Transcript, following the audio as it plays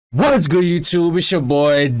What's good, YouTube? It's your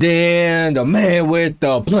boy Dan, the man with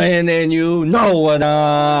the plan, and you know what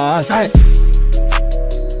I'm saying.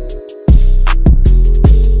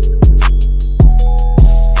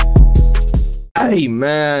 Hey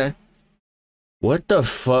man, what the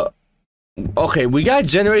fuck? Okay, we got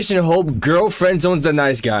Generation Hope. Girlfriend Zone's the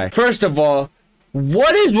nice guy. First of all,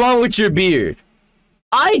 what is wrong with your beard?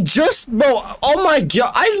 Bro, oh my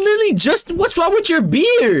god, what's wrong with your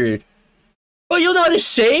beard? Oh, you know how to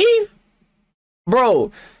shave?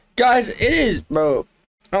 Bro, guys, it is, bro.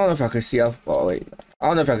 I don't know if I can see off. Oh, wait. I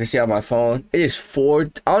don't know if I can see on my phone. It is 4. I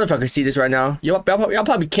don't know if I can see this right now. Y'all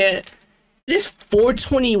probably can't. It is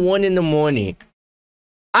 4:21 in the morning.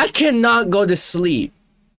 I cannot go to sleep.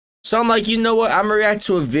 So I'm like, you know what? I'm gonna react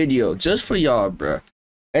to a video just for y'all, bro.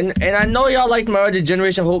 And I know y'all like my other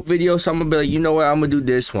Generation Hope video, so I'm gonna be like, you know what? I'm gonna do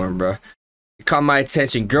this one, bro. It caught my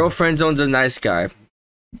attention. Girlfriend Zone's a nice guy.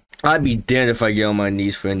 I'd be damned if I get on my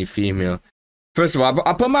knees for any female. First of all,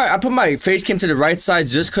 I put my face cam to the right side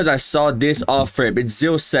just because I saw this off rip. It's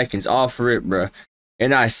 0 seconds off rip, bro.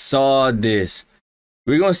 And I saw this.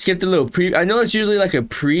 We're gonna skip the little preview. I know it's usually like a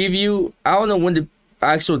preview. I don't know when the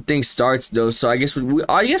actual thing starts though. So I guess for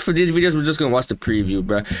these videos we're just gonna watch the preview,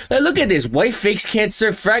 bro. Like, look at this. White fakes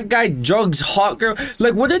cancer. Frat guy drugs hot girl.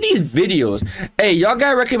 Like, what are these videos? Hey, y'all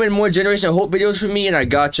gotta recommend more Generation Hope videos for me, and I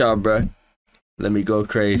got y'all, bro. Let me go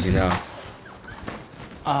crazy now.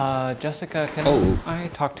 Jessica, can I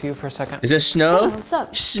talk to you for a second? Is it Snow? Yeah, what's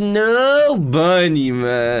up? Snow Bunny,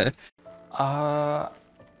 man. I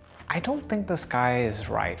don't think this guy is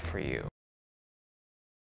right for you.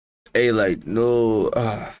 Hey, like, no,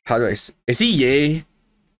 how do I say? Is he yay?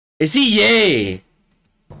 Is he yay?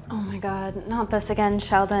 Oh my god, not this again,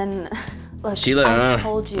 Sheldon. Look, Sheila, I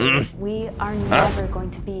told you, we are never going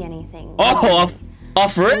to be anything. Oh,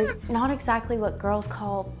 off rip? Not exactly what girls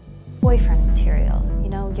call boyfriend material. You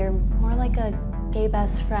know, you're more like a gay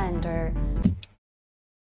best friend or...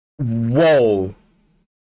 Whoa.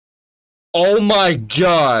 Oh my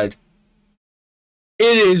god.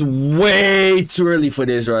 It is way too early for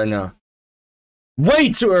this right now.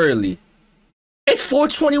 Way too early. It's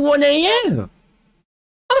 4:21 a.m.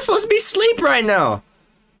 I'm supposed to be asleep right now.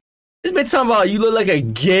 It's been talking about you look like a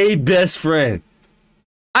gay best friend.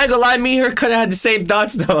 I ain't gonna lie, me and her kinda had the same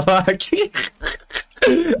thoughts though. I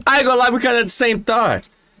ain't gonna lie, we kinda had the same thoughts.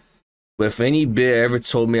 But if any bit ever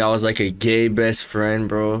told me I was like a gay best friend,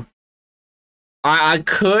 bro, I'd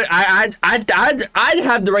have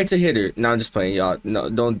the right to hit her. No, I'm just playing, y'all. No,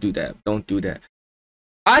 don't do that. Don't do that.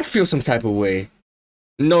 I'd feel some type of way.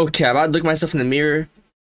 No cap. I'd look myself in the mirror.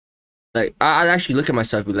 Like, I'd actually look at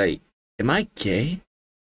myself and be like, am I gay?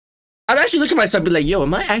 I'd actually look at myself and be like, yo,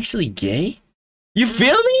 am I actually gay? You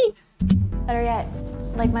feel me? Better yet,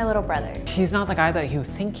 like my little brother. He's not the guy that you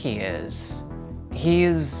think he is.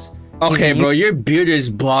 He's... Okay, bro, your beard is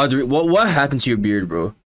bothering... What happened to your beard,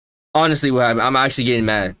 bro? Honestly, what happened? I'm actually getting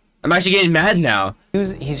mad. I'm actually getting mad now.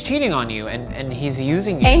 He's cheating on you, and he's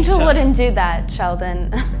using you. Angel wouldn't do that,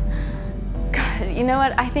 Sheldon. God, you know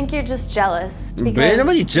what? I think you're just jealous. Man, I'm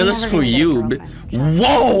really jealous for you.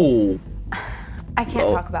 Whoa! I can't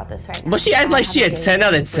talk about this right now. But she acted like she had 10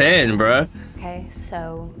 out of 10, bruh. Okay,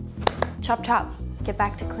 so chop chop. Get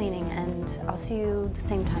back to cleaning, and I'll see you the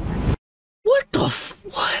same time next week. What the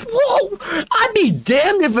what? Whoa! I'd be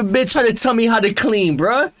damned if a bitch tried to tell me how to clean,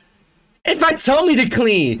 bruh. If I tell me to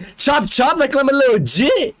clean, chop chop like I'm a little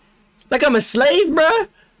jit, like I'm a slave, bruh.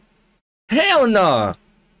 Hell nah.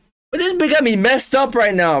 But this bitch got me messed up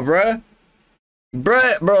right now, bruh.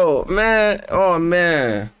 Bro, man. Oh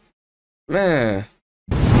man. Man.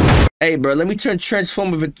 Hey, bro, let me turn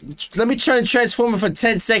Transformer for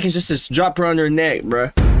 10 seconds just to drop her on her neck, bro.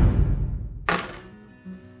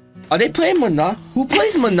 Are they playing Monopoly? Who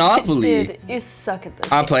plays Monopoly? Dude, you suck at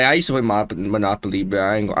this. I used to play Monopoly,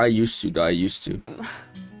 bro. I used to.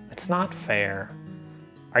 It's not fair.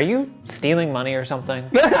 Are you stealing money or something?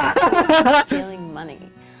 Stealing money.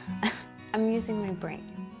 I'm using my brain.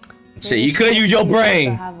 Shit, you could use your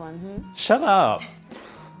brain. Have one, Shut up.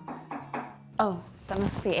 Oh, that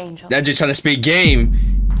must be Angel. That just trying to speak game.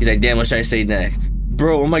 He's like, damn, what should I say next?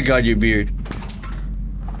 Bro, oh my god, your beard.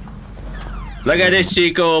 Look at this,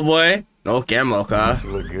 Chico, boy. No camera, huh? You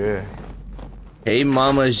look good. Hey,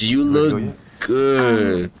 mamas, you look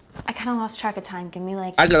good. I kind of lost track of time. Give me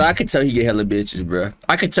like... I could tell he get hella bitches, bro.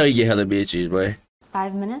 I could tell he get hella bitches, boy.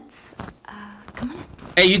 5 minutes? Come on.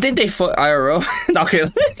 Hey, you think they fuck IRL? Okay.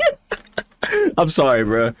 I'm sorry,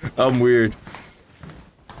 bro. I'm weird.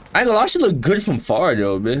 I ain't gonna lie, she look good from far,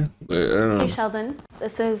 though, man. But, Hey, Sheldon.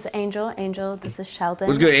 This is Angel. Angel, this is Sheldon.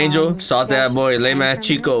 What's good, Angel? Saw that boy, lame ass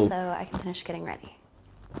Chico. So I can finish getting ready.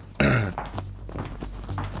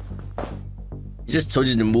 He just told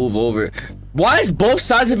you to move over. Why is both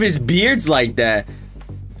sides of his beards like that?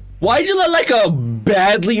 Why'd you look like a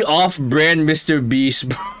badly off-brand Mr. Beast,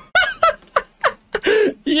 bro?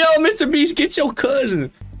 Yo, Mr. Beast, get your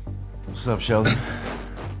cousin. What's up, Sheldon?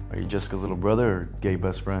 Are you Jessica's little brother or gay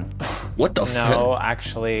best friend? What the fuck? No,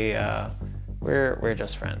 actually, we're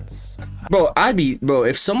just friends. Bro,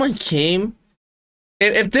 if someone came,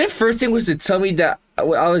 if their first thing was to tell me that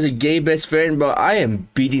I was a gay best friend, bro, I am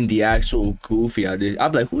beating the actual goofy out of this.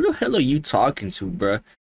 I'm like, who the hell are you talking to, bro?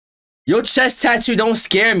 Your chest tattoo don't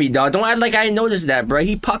scare me, dog. Don't act like I noticed that, bro.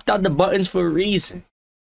 He popped out the buttons for a reason.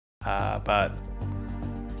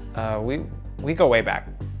 We go way back.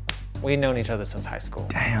 We've known each other since high school.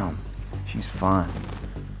 Damn, she's fine.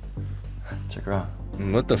 Check her out.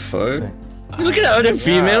 What the fuck? Look at other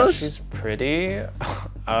females. Yeah, she's pretty.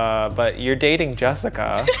 But you're dating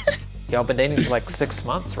Jessica. Y'all been dating for like 6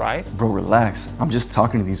 months, right? Bro, relax. I'm just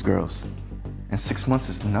talking to these girls. And 6 months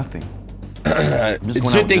is nothing.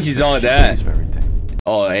 Should think he's all that.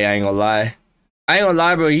 Oh, hey, I ain't gonna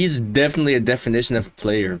lie, bro. He's definitely a definition of a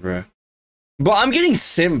player, bro. But I'm getting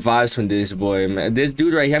simp vibes from this boy, man. This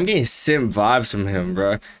dude right here, I'm getting simp vibes from him,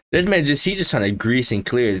 bro. This man he's just trying to grease and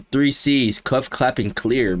clear. 3 C's, cuff, clap, and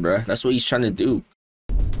clear, bro. That's what he's trying to do.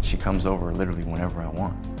 She comes over literally whenever I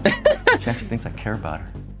want. She actually thinks I care about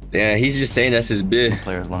her. Yeah, he's just saying that's his bid. I'll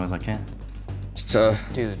play her as long as I can. It's tough.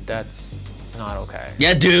 Dude, that's not okay.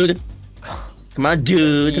 Yeah, dude. Come on,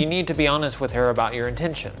 dude. You need to be honest with her about your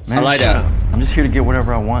intentions. Man, I like that. I'm just here to get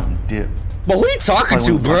whatever I want and dip. But who you talking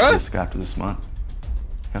to, bro? After this month.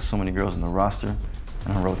 Got so many girls in the roster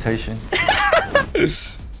and on rotation.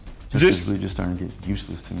 Just starting to get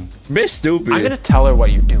useless to me. Bit stupid. I'm gonna tell her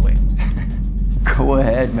what you're doing. Go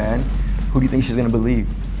ahead, man. Who do you think she's gonna believe?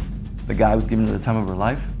 The guy who's giving her the time of her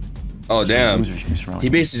life? Oh, damn. He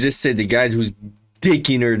basically just said the guy who's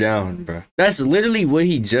dicking her down, bro. That's literally what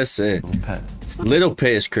he just said. Little pet. Little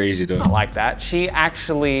pet is crazy, though. Not like that. She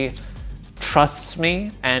actually trusts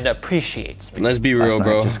me and appreciates me. Let's be real, Last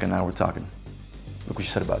bro. night, Jessica and I were talking. Look what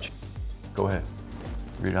she said about you. Go ahead.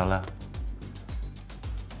 Read it out loud.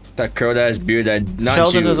 That curled ass beard, that not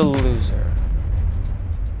Sheldon you. is a loser.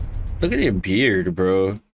 Look at your beard,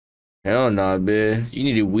 bro. Hell nah, bitch. You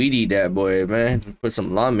need to weed eat that boy, man. Put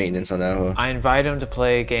some lawn maintenance on that hoe. I invite him to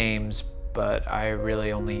play games, but I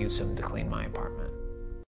really only use him to clean my apartment.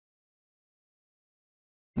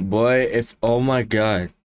 Boy, if oh my god.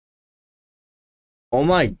 Oh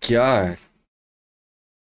my god.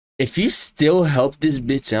 If you still help this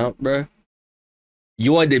bitch out, bro,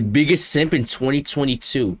 you are the biggest simp in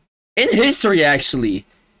 2022. In history, actually.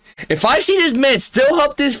 If I see this man still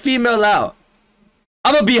help this female out,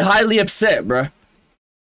 I'm gonna be highly upset, bro.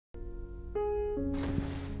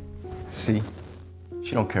 See?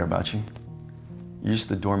 She don't care about you. You're just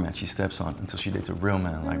the doormat she steps on until she dates a real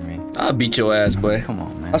man like me. I'll beat your ass, boy. Come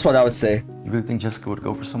on, man. That's what I would say. You really think Jessica would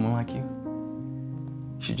go for someone like you?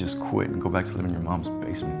 She'd just quit and go back to living in your mom's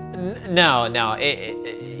basement. No.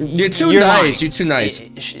 You're too nice. You're too nice.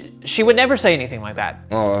 She would never say anything like that.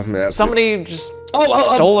 Oh, man. Somebody just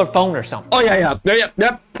stole her phone or something. Oh, yeah.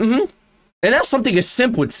 Mm-hmm. And that's something a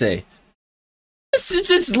simp would say.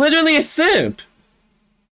 It's literally a simp.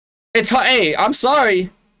 Hey, I'm sorry.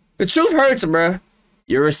 The truth hurts, bro.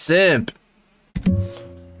 You're a simp.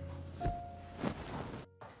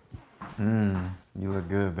 You look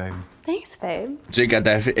good, baby. Thanks, babe. Jay got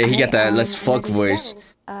that. He got that let's fuck voice.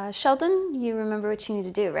 Sheldon, you remember what you need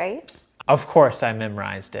to do, right? Of course I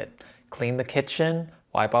memorized it. Clean the kitchen,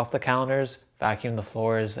 wipe off the counters, vacuum the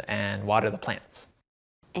floors, and water the plants.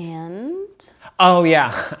 And? Oh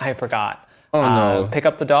yeah, I forgot. Oh no. Pick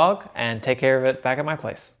up the dog and take care of it back at my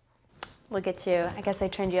place. Look at you. I guess I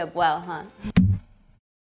trained you up well, huh?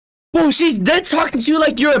 Bro, she's dead talking to you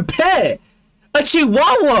like you're a pet. A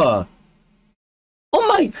chihuahua. Oh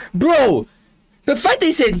my, bro. The fact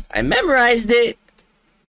they said, I memorized it.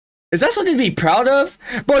 Is that something to be proud of?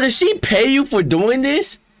 Bro, does she pay you for doing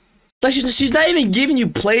this? Like, she's not even giving you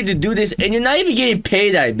play to do this, and you're not even getting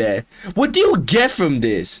paid, I bet. What do you get from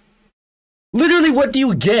this? Literally, what do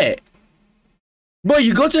you get? Bro,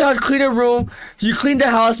 you go to the house, clean her room, you clean the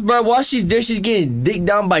house, bro. While she's there, she's getting digged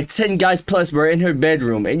down by 10 guys plus, bro, in her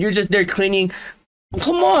bedroom. And you're just there cleaning.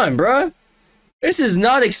 Come on, bro. This is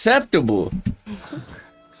not acceptable.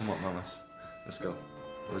 Come on, mamas. Let's go.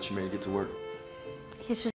 I'll let you maybe get to work.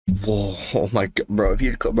 He's just... Whoa, oh my god, bro. If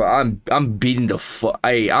you, bro, I'm beating the fuck.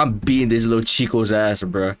 I'm beating this little Chico's ass,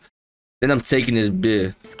 bro. Then I'm taking this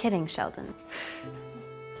beer. Just kidding, Sheldon.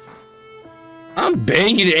 I'm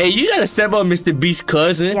banging it. Hey, you gotta step on Mr. Beast's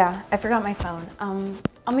cousin. Yeah, I forgot my phone.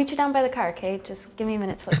 I'll meet you down by the car, okay? Just give me a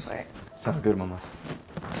minute to look for it. Sounds good, mamas.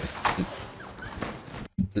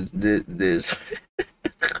 this.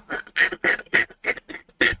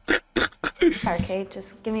 Okay,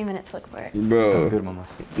 just give me a minute to look for it. Bro, Sounds good, Mama.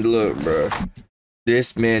 look, bro.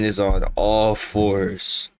 This man is on all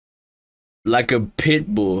fours. Like a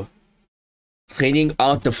pit bull. Cleaning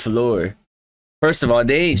out the floor. First of all,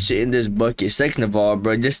 they ain't shit in this bucket. Second of all,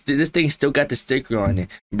 bro, this thing still got the sticker on it.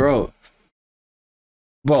 Bro,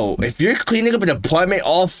 if you're cleaning up an apartment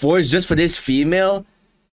all fours just for this female,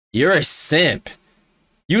 you're a simp.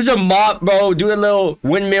 Use a mop, bro. Do a little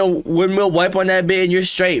windmill wipe on that bit and you're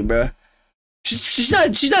straight, bro. She's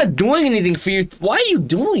not doing anything for you. Why are you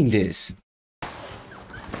doing this?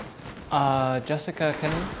 Jessica,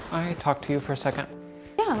 can I talk to you for a second?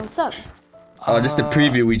 Yeah, what's up? Oh, this is the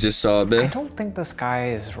preview we just saw, I man. don't think this guy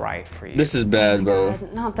is right for you. This is bad, bro.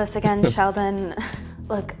 Not this again, Sheldon.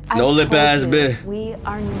 Look, No I've lip told ass you, bit. we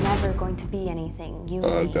are never going to be anything. You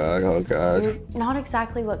Oh and me. god, oh god. You're not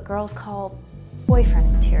exactly what girls call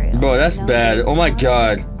boyfriend material. Bro, that's you know? bad. You're Oh my not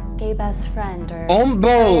god. a gay best friend or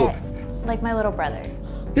Bro. like my little brother.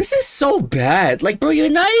 This is so bad. Like, bro,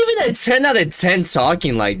 you're not even a 10 out of 10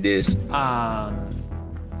 talking like this.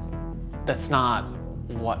 That's not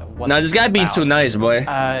what Nah, this guy being too nice, boy.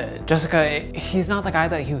 Jessica, he's not the guy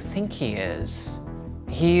that you think he is.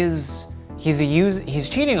 He's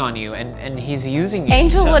cheating on you and he's using you.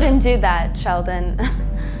 Angel wouldn't do that, Sheldon.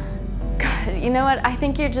 God, you know what? I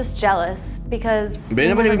think you're just jealous because But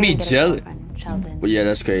nobody you're would be never gonna get a jealous. girlfriend, Sheldon. Well, yeah,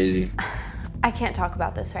 that's crazy. I can't talk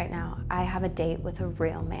about this right now. I have a date with a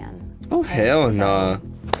real man. Oh, Okay, hell so nah.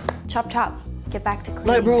 Chop chop. Get back to cleaning.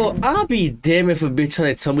 Like, bro, and- I'll be damned if a bitch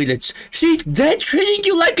trying to tell me that she's dead treating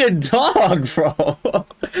you like a dog, bro.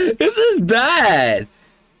 This is bad.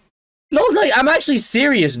 No, like, I'm actually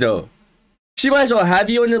serious, though. She might as well have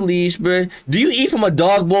you on the leash, bro. Do you eat from a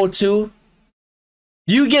dog bowl, too?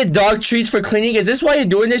 Do you get dog treats for cleaning? Is this why you're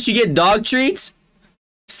doing this? You get dog treats?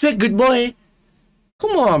 Sick, good boy.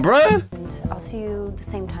 Come on, bro. and I'll see you the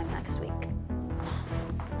same time next week.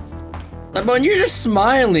 Like, bro, you're just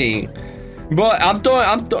smiling. Bro, I'm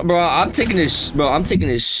taking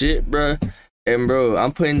this shit, bro. And bro,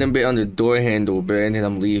 I'm putting them bit on the door handle, bro, and then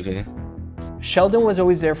I'm leaving. Sheldon was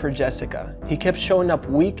always there for Jessica. He kept showing up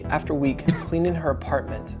week after week, cleaning her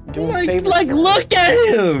apartment, doing favors. Like, for her. look at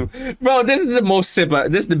him, bro. This is the most simp.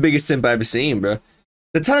 This is the biggest simp I've ever seen, bro.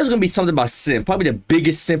 The title's gonna be something about simp, probably the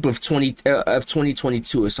biggest simp of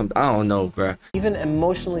 2022 or something. I don't know, bro. Even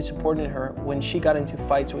emotionally supporting her when she got into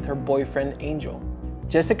fights with her boyfriend Angel.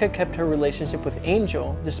 Jessica kept her relationship with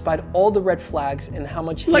Angel despite all the red flags and how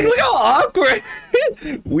much he Like, look how awkward.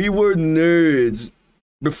 We were nerds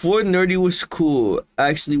before nerdy was cool.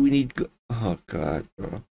 Actually, we need. Oh god,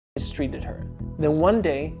 bro. mistreated her. Then one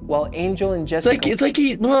day, while Angel and Jessica It's like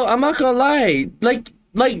he. Well, I'm not gonna lie. Like,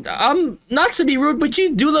 I'm not to be rude, but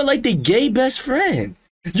you do look like the gay best friend.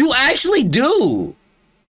 You actually do.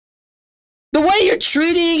 The way you're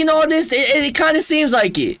treating and all this, it kind of seems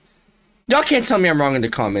like it. Y'all can't tell me I'm wrong in the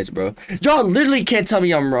comments, bro. Y'all literally can't tell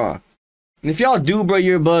me I'm wrong. And if y'all do, bro,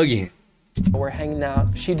 you're bugging. were hanging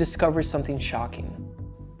out, she discovers something shocking.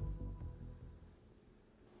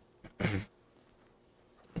 Oh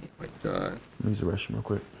my god. Use the restroom real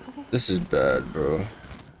quick. This is bad, bro.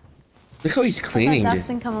 Look how he's Did cleaning that it.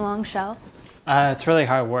 Dustin come along, Shell? It's really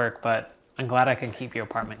hard work, but I'm glad I can keep your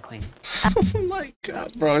apartment clean. Oh my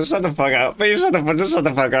god, bro, shut the fuck up. Please shut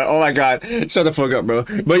the fuck up. Oh my god, shut the fuck up, bro.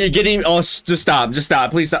 Bro, you're getting, just stop,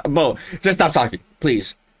 please stop, bro, just stop talking,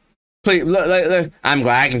 please. Please, look, I'm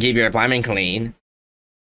glad I can keep your apartment clean.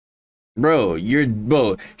 Bro,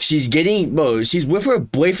 she's with her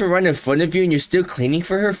boyfriend right in front of you and you're still cleaning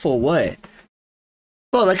for her for what?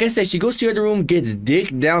 Bro, like I said, she goes to your other room, gets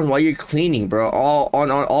dick down while you're cleaning, bro,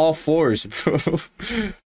 on all fours, bro.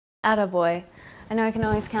 Attaboy. I know I can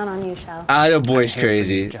always count on you, Shell. Attaboy's I'm here for you,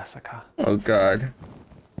 crazy. Jessica. Oh god.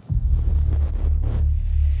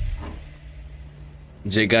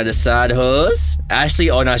 Jay got a side hose. Ashley,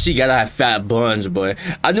 oh no, she gotta have fat buns, boy.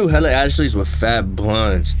 I knew hella Ashleys with fat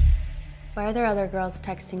buns. Why are there other girls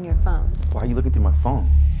texting your phone? Why are you looking through my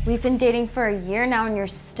phone? We've been dating for a year now and you're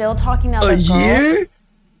still talking to other A girls? year?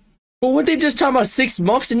 But weren't they just talking about 6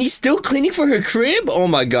 months and he's still cleaning for her crib? Oh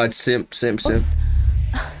my god, simp.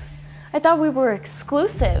 I thought we were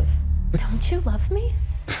exclusive. Don't you love me?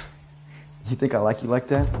 You think I like you like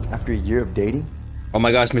that after a year of dating? Oh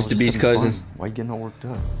my gosh, I was Mr. just Beast's having cousin. fun. Why you getting all worked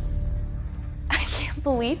up? I can't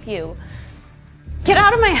believe you. Get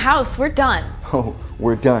out of my house. We're done. Oh,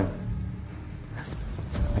 we're done.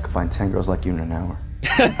 I could find 10 girls like you in an hour.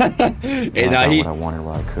 And I now got he, what I wanted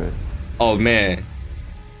while I could. oh man.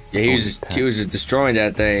 Yeah, he was just destroying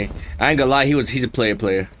that thing. I ain't gonna lie, he's a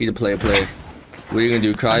player. He's a player. What are you gonna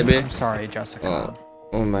do, cry, I'm bitch? sorry, Jessica.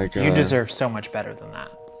 Oh my god. You deserve so much better than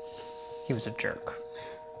that. He was a jerk.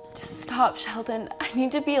 Just stop, Sheldon. I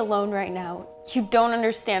need to be alone right now. You don't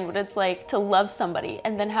understand what it's like to love somebody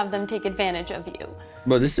and then have them take advantage of you.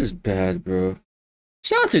 Bro, this is bad, bro.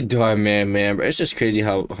 Shout out to Dark Man, bro. It's just crazy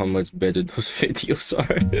how much better those videos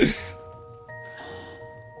are.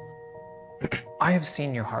 I have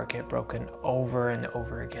seen your heart get broken over and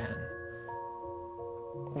over again.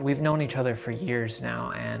 We've known each other for years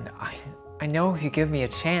now, and I know if you give me a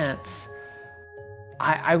chance,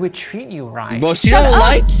 I would treat you right. Well, she Shut don't up,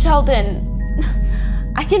 like Sheldon.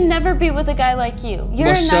 I can never be with a guy like you. You're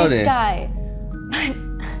Well, a nice Sheldon. guy. But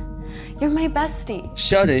you're my bestie.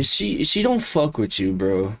 Sheldon. She don't fuck with you,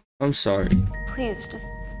 bro. I'm sorry. Please, just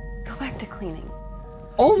go back to cleaning.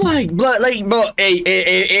 Oh my, but like, bro,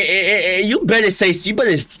 hey, you better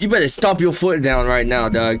stomp your foot down right now,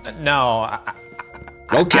 dog. No,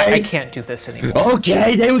 Okay. I can't do this anymore.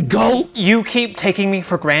 Okay, there we go. You keep taking me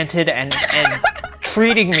for granted and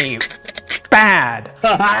treating me bad.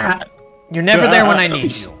 You're never there when I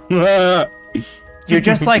need you. You're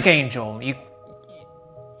just like Angel.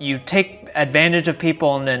 You take advantage of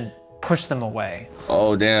people and then push them away.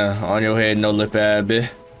 Oh damn, on your head, no lip Abby.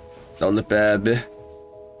 No lip Abby.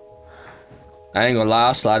 I ain't gonna lie,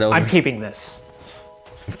 I'll slide over. I'm keeping this.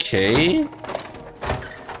 Okay.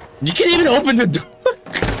 You can't even open the door.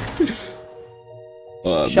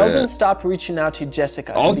 Oh, Sheldon man. stopped reaching out to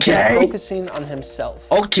Jessica and Okay. began focusing on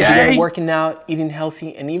himself. Okay. He began working out, eating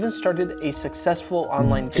healthy, and even started a successful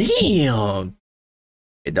online business. Damn.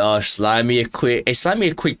 Hey dog, slide me a quick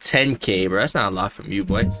 10K, bro. That's not a lot from you,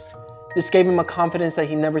 boys. This gave him a confidence that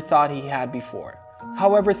he never thought he had before.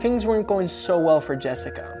 However, things weren't going so well for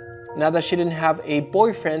Jessica. Now that she didn't have a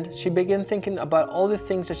boyfriend, she began thinking about all the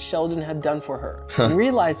things that Sheldon had done for her and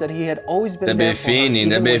realized that he had always been That there bit for her, fiending, even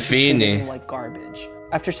that when bit she treated fiending. him like garbage.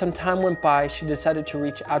 After some time went by, she decided to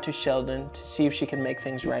reach out to Sheldon to see if she could make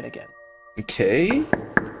things right again. Okay.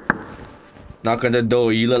 Knock on the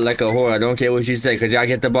door. You look like a whore. I don't care what you say, cause y'all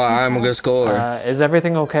get the ball. I'm gonna score. Is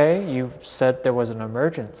everything okay? You said there was an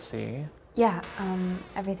emergency. Yeah,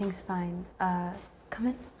 everything's fine.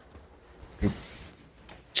 Come in.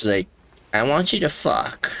 She's like, I want you to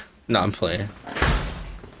fuck. No, I'm playing.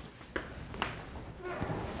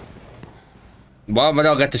 Well, my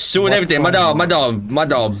dog got the suit and everything. My dog,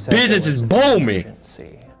 business is booming.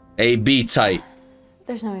 Emergency. AB type.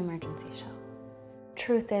 There's no emergency, Shell.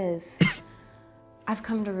 Truth is, I've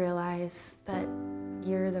come to realize that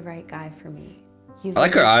you're the right guy for me. You've I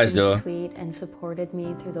like her always eyes, been though. sweet and supported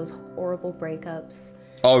me through those horrible breakups.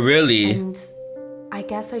 Oh, really? And I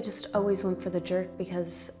guess I just always went for the jerk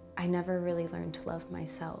because I never really learned to love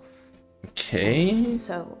myself. Okay.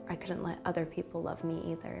 So I couldn't let other people love me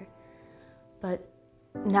either. But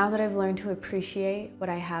now that I've learned to appreciate what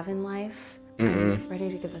I have in life, I'm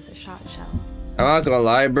ready to give this a shot, Shell. I'm not gonna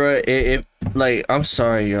lie, bro. Like, I'm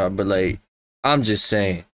sorry, y'all, but like, I'm just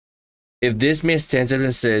saying, if this man stands up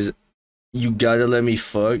and says, "You gotta let me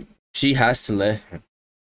fuck," she has to let him.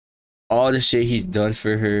 All the shit he's done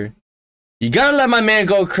for her, you gotta let my man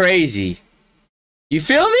go crazy. You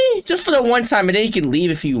feel me? Just for the one time, and then he can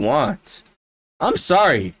leave if he wants. I'm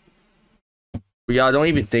sorry. But y'all don't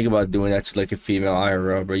even think about doing that to like a female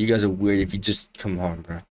IRL, bro. You guys are weird if you just come on,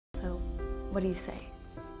 bro. So, what do you say?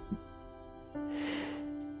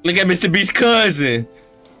 Look at Mr. Beast's cousin.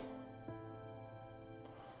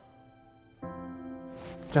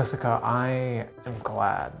 Jessica, I am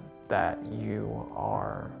glad that you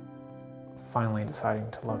are finally deciding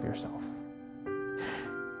to love yourself.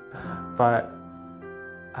 But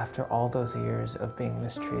after all those years of being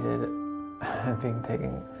mistreated and being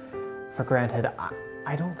taken for granted,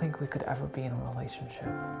 I don't think we could ever be in a relationship.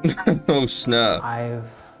 Oh snap. I've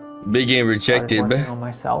Big game rejected, started working man. on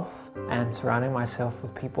myself and surrounding myself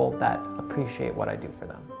with people that appreciate what I do for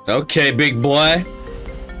them. Okay, big boy.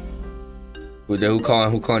 Who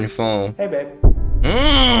calling your phone? Hey, babe.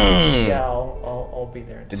 Mmm. I'll be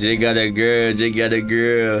there. Jay got a girl. Jay got a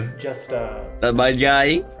girl. Just That's my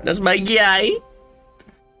guy. That's my guy.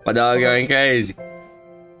 My dog going crazy.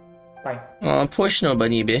 bye. Oh, push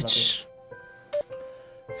nobody, bitch.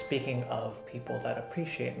 Speaking of people that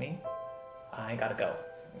appreciate me, I gotta go.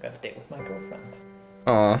 I got a date with my girlfriend.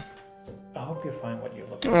 Aw. I hope you find what you're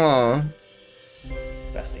looking Aw. for,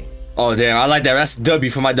 bestie. Oh damn, I like that. That's a W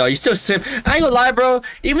for my dog. You still simp. I ain't gonna lie, bro.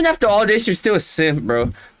 Even after all this, you're still a simp, bro.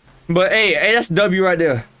 But hey, that's W right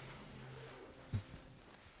there.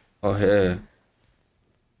 Oh yeah.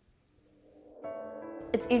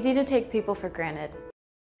 It's easy to take people for granted.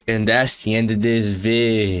 And that's the end of this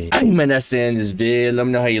vid. Hey man, that's the end of this vid. Let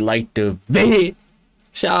me know how you like the vid.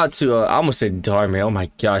 Shout out to I almost said Darman. Oh my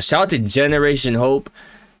gosh. Shout out to Generation Hope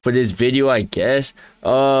for this video, I guess.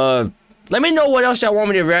 Let me know what else y'all want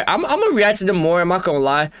me to react. I'm gonna react to them more. I'm not gonna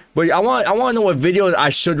lie, but I want to know what videos I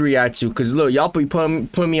should react to. Cause look, y'all be putting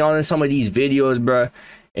me on some of these videos, bro,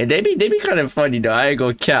 and they be kind of funny though. I ain't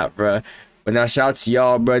gonna cap, bro. But now shout out to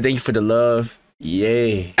y'all, bro. Thank you for the love.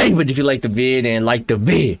 Yeah. Hey, but if you like the vid and like the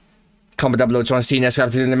vid, comment down below what you want to see next time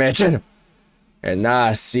to the man channel. And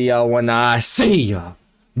I see y'all when I see y'all.